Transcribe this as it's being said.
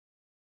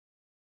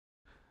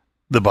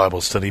The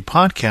Bible Study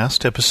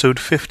Podcast, Episode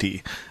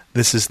 50.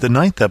 This is the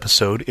 9th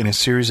episode in a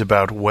series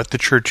about what the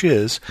church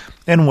is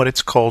and what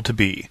it's called to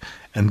be,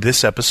 and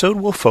this episode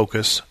will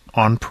focus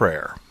on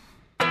prayer.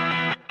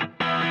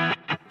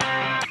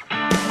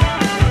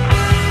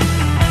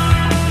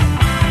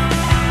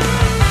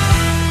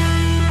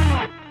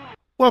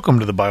 Welcome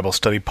to the Bible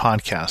Study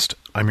Podcast.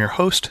 I'm your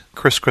host,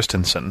 Chris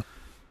Christensen.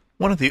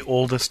 One of the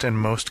oldest and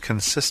most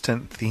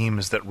consistent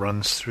themes that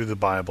runs through the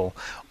Bible,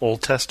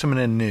 Old Testament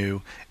and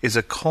New, is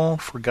a call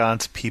for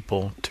God's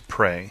people to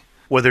pray.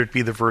 Whether it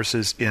be the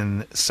verses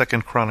in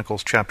 2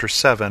 Chronicles chapter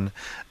 7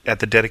 at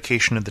the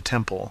dedication of the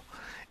temple,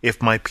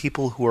 "If my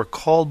people who are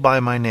called by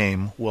my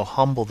name will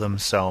humble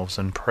themselves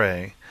and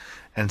pray,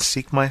 and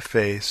seek my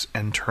face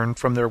and turn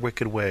from their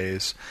wicked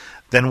ways,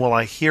 then will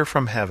I hear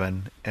from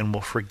heaven and will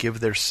forgive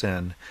their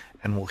sin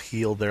and will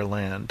heal their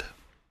land."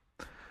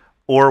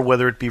 Or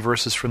whether it be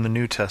verses from the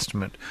New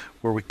Testament,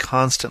 where we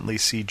constantly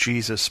see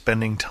Jesus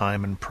spending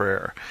time in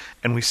prayer,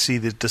 and we see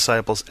the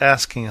disciples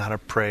asking how to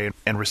pray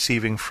and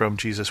receiving from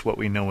Jesus what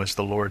we know as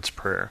the Lord's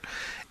Prayer,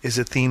 is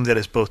a theme that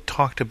is both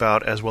talked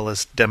about as well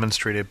as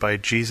demonstrated by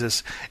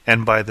Jesus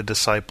and by the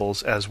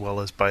disciples as well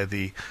as by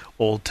the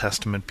Old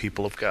Testament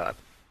people of God.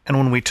 And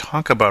when we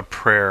talk about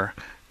prayer,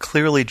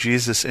 clearly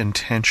Jesus'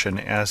 intention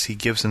as he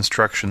gives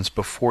instructions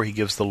before he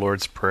gives the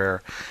Lord's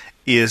Prayer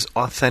is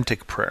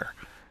authentic prayer.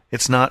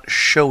 It's not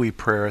showy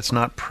prayer. It's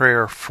not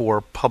prayer for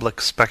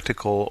public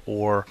spectacle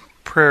or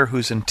prayer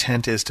whose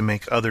intent is to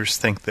make others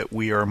think that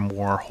we are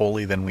more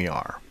holy than we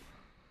are.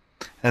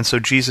 And so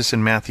Jesus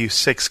in Matthew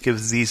 6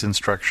 gives these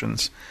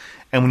instructions.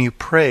 "And when you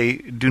pray,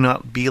 do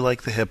not be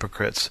like the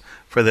hypocrites,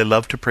 for they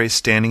love to pray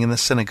standing in the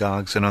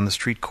synagogues and on the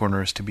street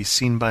corners to be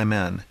seen by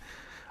men.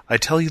 I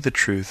tell you the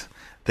truth,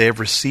 they have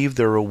received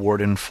their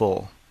reward in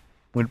full.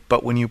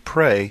 But when you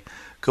pray,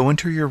 go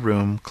into your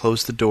room,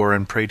 close the door,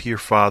 and pray to your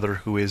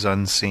Father who is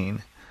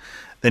unseen.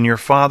 Then your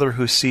Father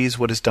who sees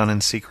what is done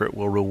in secret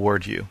will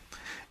reward you.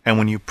 And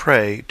when you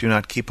pray, do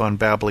not keep on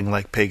babbling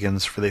like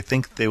pagans, for they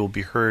think they will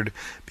be heard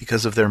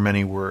because of their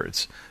many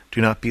words.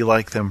 Do not be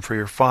like them, for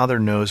your Father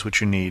knows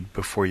what you need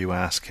before you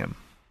ask him."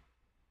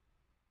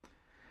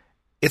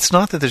 It's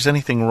not that there's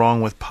anything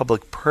wrong with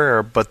public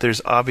prayer, but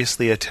there's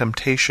obviously a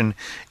temptation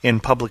in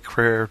public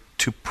prayer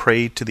to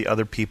pray to the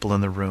other people in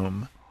the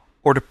room,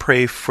 or to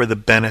pray for the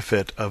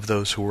benefit of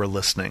those who are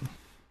listening.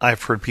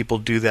 I've heard people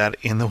do that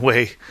in the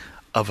way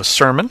of a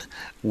sermon,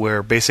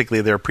 where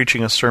basically they're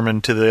preaching a sermon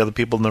to the other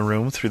people in the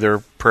room through their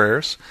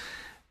prayers,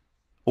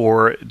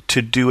 or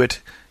to do it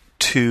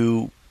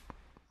to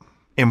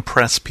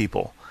impress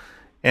people.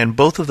 And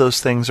both of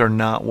those things are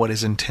not what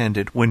is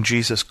intended when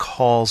Jesus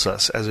calls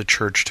us as a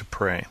church to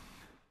pray.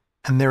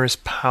 And there is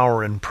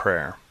power in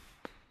prayer.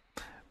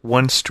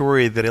 One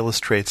story that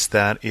illustrates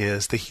that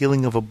is the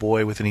healing of a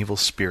boy with an evil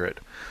spirit.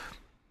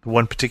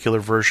 One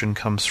particular version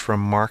comes from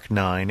Mark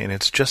 9, and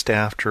it's just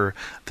after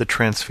the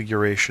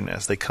Transfiguration.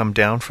 As they come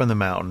down from the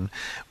mountain,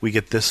 we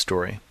get this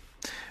story.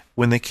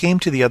 "When they came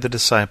to the other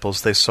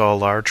disciples, they saw a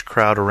large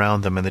crowd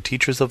around them and the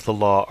teachers of the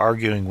law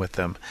arguing with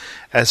them.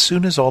 As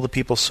soon as all the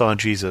people saw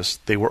Jesus,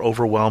 they were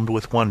overwhelmed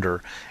with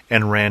wonder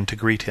and ran to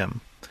greet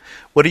him.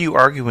 'What are you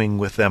arguing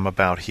with them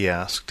about?' he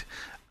asked.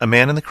 A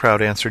man in the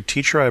crowd answered,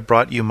 'Teacher, I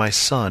brought you my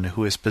son,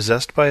 who is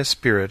possessed by a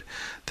spirit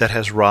that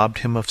has robbed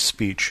him of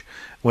speech.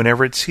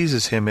 Whenever it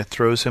seizes him, it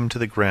throws him to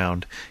the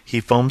ground.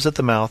 He foams at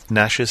the mouth,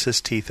 gnashes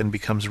his teeth, and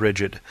becomes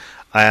rigid.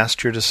 I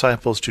asked your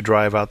disciples to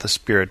drive out the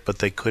spirit, but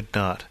they could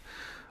not.'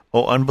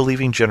 'O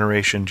unbelieving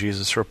generation,'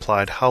 Jesus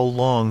replied, 'how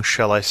long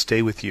shall I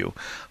stay with you?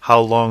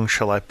 How long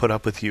shall I put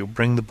up with you?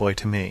 Bring the boy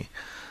to me.'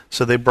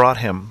 So they brought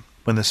him.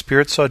 When the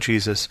spirit saw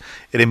Jesus,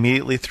 it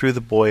immediately threw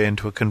the boy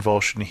into a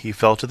convulsion. He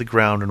fell to the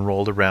ground and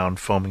rolled around,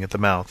 foaming at the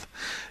mouth.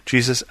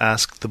 Jesus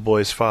asked the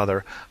boy's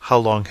father, 'How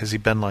long has he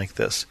been like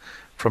this?'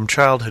 'From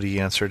childhood,'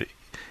 he answered.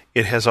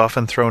 'It has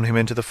often thrown him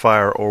into the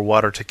fire or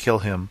water to kill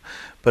him.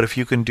 But if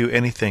you can do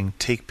anything,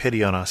 take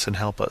pity on us and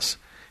help us.'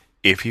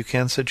 'If you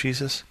can,' said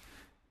Jesus.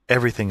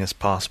 'Everything is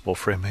possible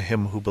for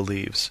him who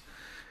believes.'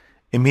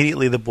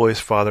 Immediately the boy's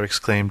father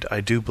exclaimed,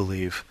 'I do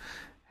believe.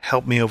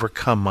 Help me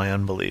overcome my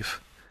unbelief.'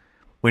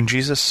 When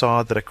Jesus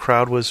saw that a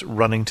crowd was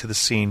running to the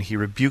scene, he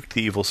rebuked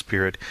the evil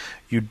spirit.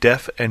 'You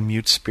deaf and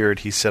mute spirit,'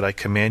 he said, 'I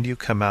command you,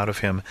 come out of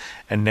him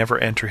and never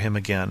enter him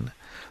again.'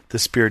 The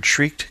spirit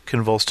shrieked,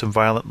 convulsed him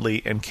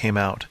violently, and came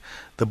out.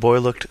 The boy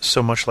looked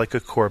so much like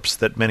a corpse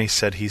that many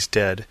said, 'He's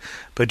dead.'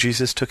 But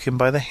Jesus took him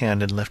by the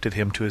hand and lifted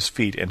him to his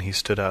feet, and he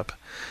stood up.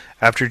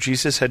 After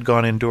Jesus had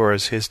gone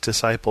indoors, his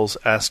disciples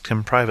asked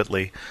him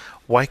privately,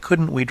 'Why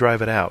couldn't we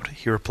drive it out?'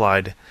 He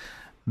replied,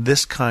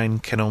 'This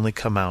kind can only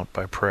come out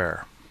by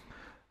prayer.'"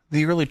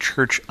 The early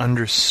church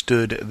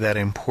understood that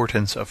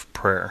importance of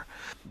prayer.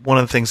 One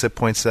of the things that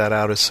points that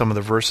out is some of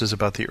the verses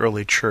about the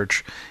early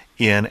church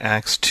in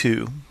Acts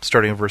 2,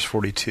 starting at verse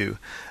 42.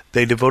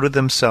 "They devoted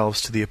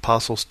themselves to the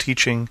apostles'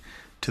 teaching,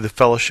 to the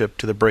fellowship,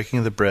 to the breaking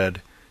of the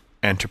bread,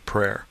 and to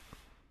prayer."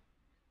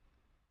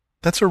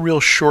 That's a real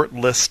short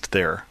list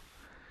there.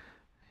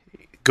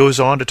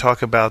 Goes on to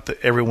talk about that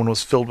everyone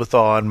was filled with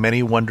awe, and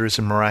many wonders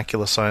and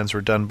miraculous signs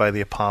were done by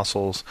the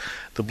apostles.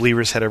 The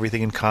believers had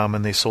everything in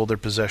common. They sold their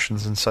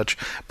possessions and such,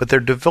 but they're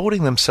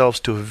devoting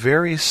themselves to a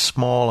very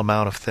small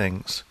amount of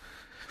things: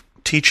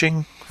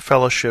 teaching,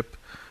 fellowship,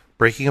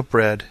 breaking of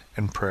bread,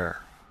 and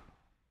prayer.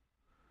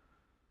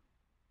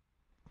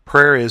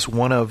 Prayer is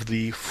one of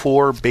the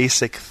 4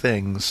 basic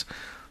things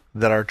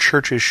that our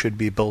churches should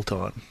be built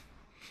on.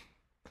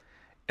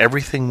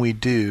 Everything we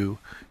do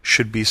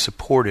should be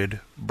supported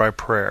by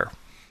prayer.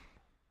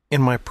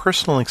 In my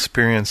personal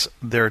experience,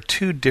 there are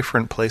 2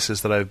 different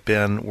places that I've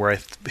been where I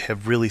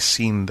have really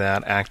seen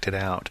that acted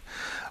out.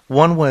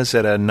 One was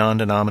at a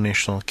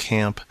non-denominational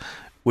camp,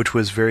 which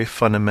was very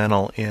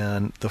fundamental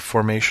in the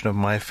formation of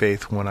my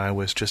faith when I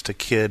was just a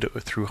kid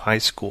through high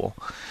school.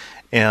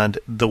 And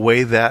the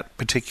way that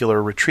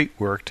particular retreat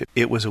worked,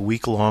 it was a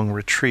week-long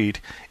retreat,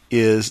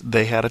 is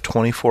they had a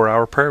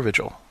 24-hour prayer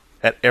vigil.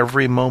 At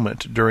every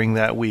moment during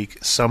that week,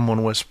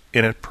 someone was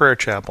in a prayer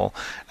chapel,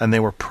 and they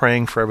were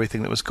praying for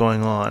everything that was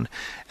going on.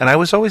 And I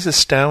was always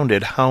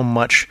astounded how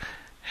much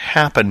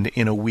happened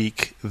in a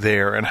week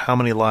there, and how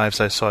many lives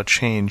I saw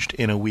changed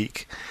in a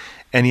week.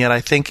 And yet I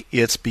think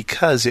it's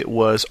because it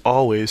was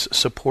always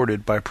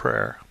supported by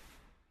prayer.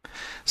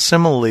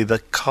 Similarly, the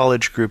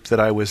college group that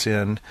I was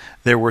in,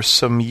 there were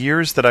some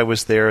years that I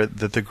was there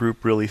that the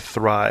group really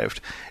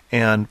thrived.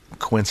 And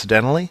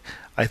coincidentally,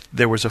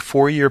 there was a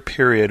 4-year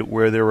period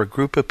where there were a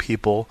group of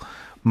people,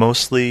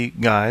 mostly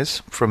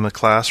guys from the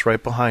class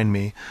right behind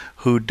me,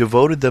 who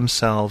devoted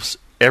themselves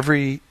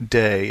every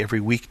day,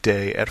 every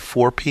weekday at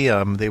 4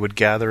 p.m., they would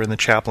gather in the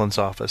chaplain's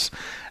office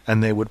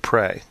and they would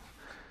pray.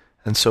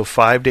 And so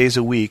 5 days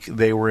a week,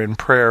 they were in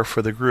prayer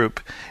for the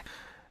group.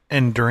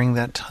 And during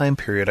that time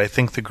period, I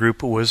think the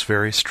group was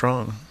very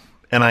strong.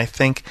 And I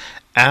think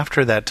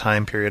after that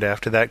time period,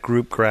 after that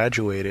group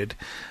graduated,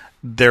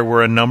 there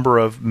were a number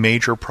of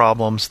major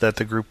problems that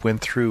the group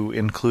went through,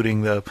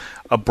 including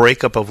a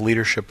breakup of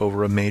leadership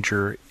over a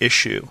major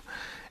issue.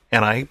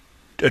 And I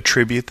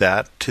attribute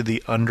that to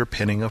the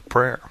underpinning of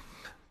prayer.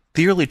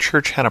 The early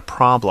church had a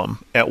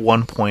problem at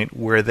one point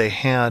where they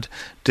had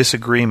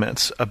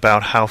disagreements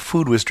about how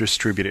food was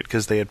distributed,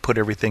 because they had put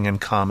everything in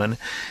common,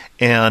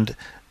 and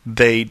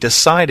they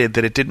decided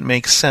that it didn't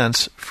make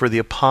sense for the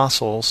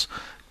apostles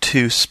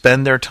to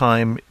spend their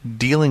time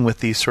dealing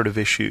with these sort of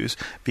issues,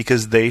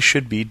 because they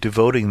should be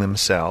devoting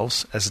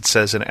themselves, as it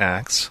says in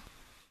Acts,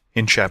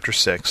 in chapter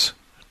 6,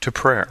 to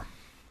prayer.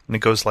 And it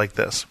goes like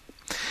this.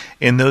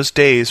 In those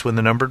days, when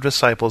the number of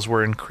disciples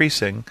were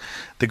increasing,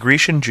 the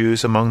Grecian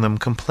Jews among them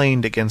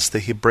complained against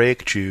the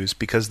Hebraic Jews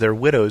because their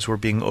widows were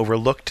being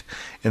overlooked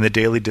in the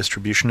daily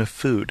distribution of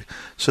food.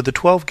 So the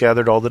 12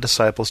 gathered all the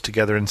disciples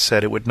together and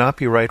said, "It would not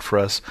be right for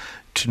us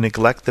to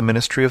neglect the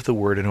ministry of the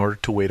word in order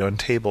to wait on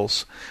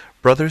tables.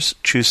 Brothers,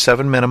 choose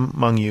 7 men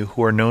among you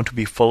who are known to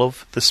be full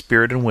of the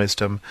Spirit and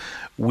wisdom.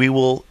 We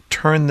will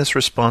turn this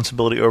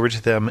responsibility over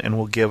to them and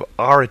will give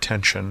our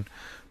attention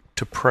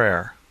to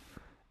prayer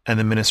and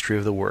the ministry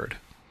of the word."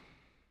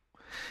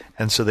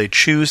 And so they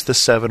choose the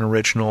 7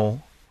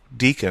 original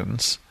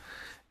deacons,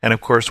 and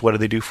of course, what do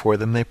they do for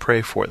them? They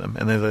pray for them,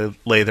 and they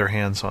lay their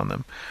hands on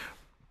them.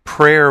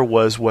 Prayer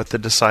was what the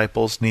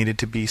disciples needed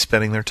to be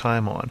spending their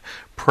time on.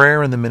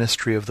 Prayer and the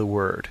ministry of the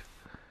word.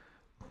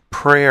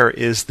 Prayer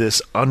is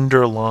this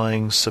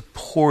underlying,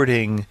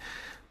 supporting,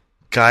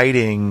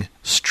 guiding,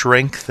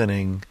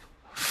 strengthening,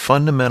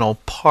 fundamental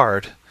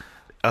part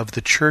of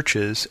the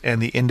churches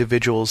and the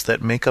individuals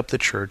that make up the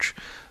church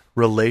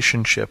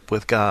relationship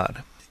with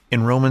God.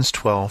 In Romans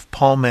 12,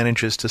 Paul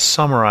manages to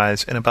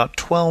summarize in about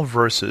 12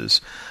 verses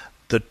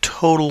the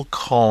total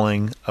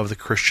calling of the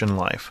Christian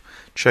life.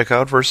 Check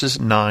out verses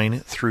 9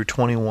 through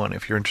 21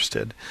 if you're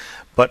interested.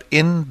 But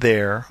in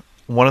there,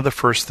 one of the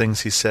first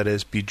things he said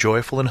is, "Be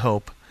joyful in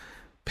hope,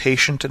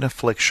 patient in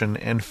affliction,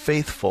 and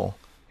faithful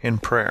in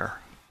prayer."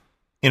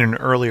 In an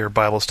earlier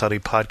Bible study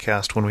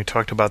podcast, when we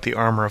talked about the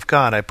armor of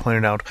God, I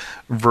pointed out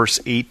verse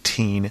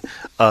 18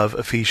 of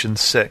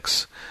Ephesians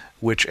 6,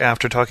 which,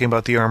 after talking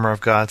about the armor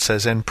of God,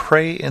 says, "And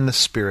pray in the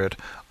Spirit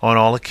on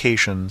all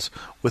occasions,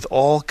 with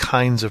all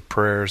kinds of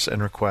prayers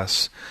and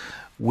requests.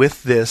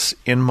 With this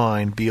in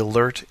mind, be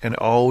alert and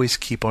always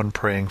keep on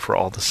praying for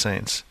all the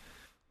saints."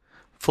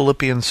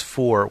 Philippians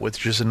 4,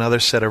 which is another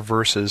set of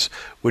verses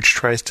which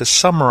tries to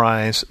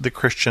summarize the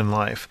Christian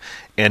life.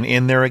 And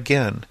in there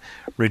again,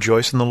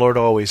 "Rejoice in the Lord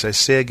always. I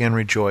say again,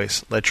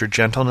 rejoice. Let your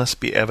gentleness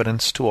be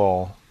evidence to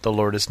all. The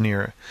Lord is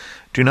near.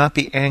 Do not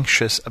be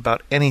anxious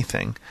about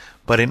anything,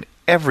 but in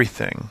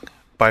everything,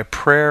 by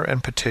prayer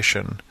and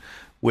petition,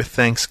 with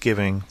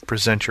thanksgiving,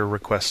 present your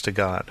requests to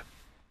God.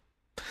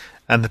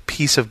 And the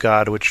peace of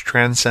God, which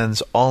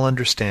transcends all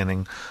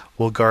understanding,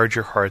 will guard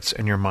your hearts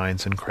and your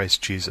minds in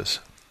Christ Jesus."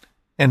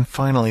 And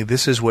finally,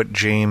 this is what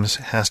James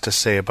has to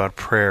say about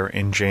prayer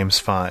in James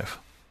 5.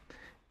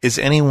 "Is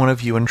any one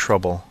of you in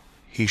trouble?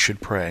 He should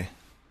pray.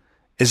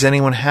 Is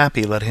anyone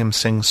happy? Let him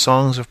sing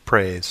songs of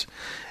praise.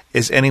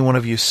 Is any one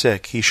of you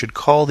sick? He should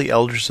call the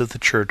elders of the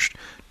church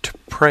to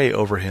pray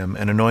over him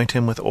and anoint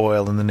him with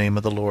oil in the name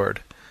of the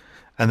Lord.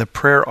 and the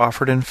prayer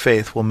offered in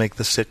faith will make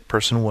the sick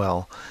person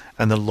well,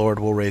 and the Lord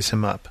will raise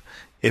him up.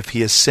 If he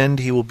has sinned,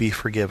 he will be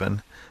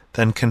forgiven.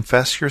 Then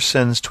confess your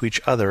sins to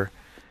each other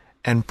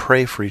and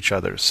pray for each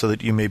other so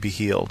that you may be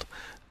healed.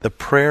 The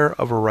prayer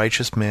of a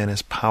righteous man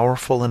is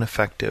powerful and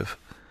effective.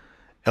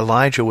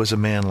 Elijah was a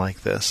man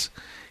like this.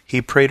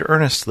 He prayed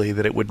earnestly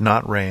that it would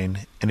not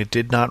rain, and it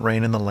did not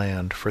rain in the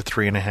land for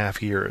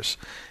 3.5 years.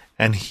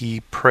 And he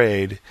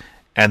prayed,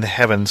 and the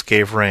heavens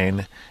gave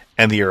rain,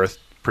 and the earth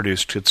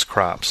produced its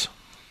crops.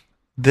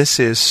 This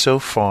is, so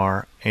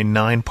far, a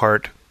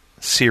 9-part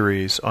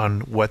series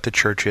on what the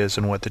church is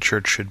and what the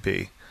church should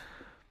be.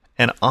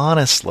 And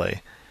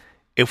honestly,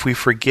 if we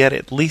forget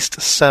at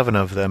least 7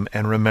 of them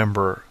and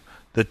remember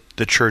that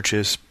the church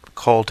is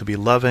called to be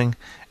loving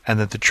and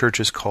that the church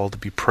is called to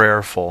be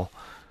prayerful,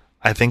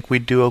 I think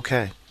we'd do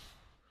okay.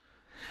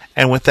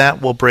 And with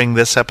that, we'll bring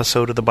this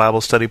episode of the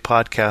Bible Study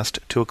Podcast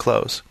to a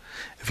close.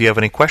 If you have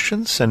any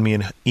questions, send me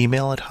an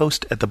email at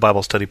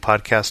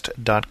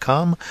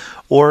host@thebiblestudypodcast.com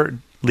or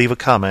leave a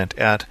comment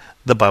at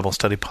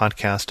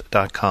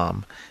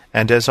thebiblestudypodcast.com.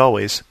 And as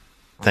always,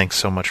 thanks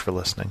so much for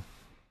listening.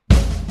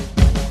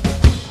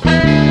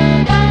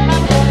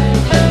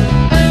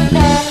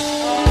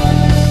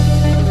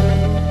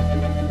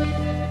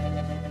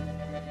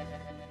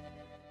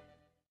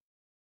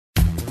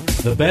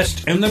 The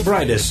best and the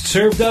brightest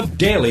served up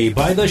daily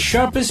by the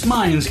sharpest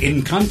minds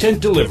in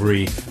content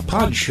delivery,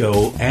 pod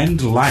show,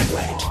 and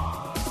limelight.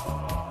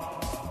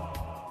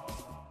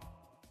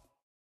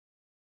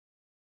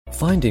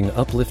 Finding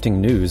uplifting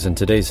news in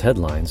today's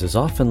headlines is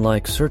often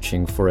like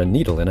searching for a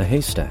needle in a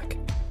haystack.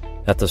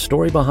 At the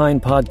Story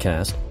Behind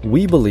podcast,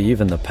 we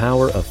believe in the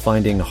power of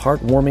finding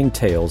heartwarming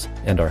tales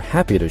and are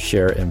happy to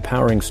share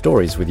empowering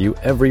stories with you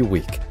every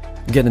week.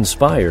 Get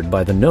inspired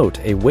by the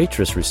note a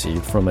waitress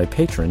received from a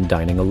patron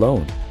dining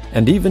alone,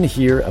 and even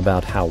hear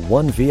about how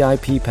one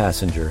VIP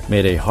passenger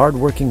made a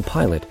hardworking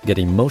pilot get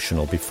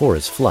emotional before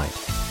his flight.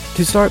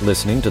 To start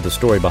listening to the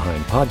Story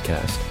Behind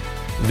podcast,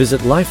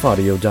 visit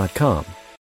lifeaudio.com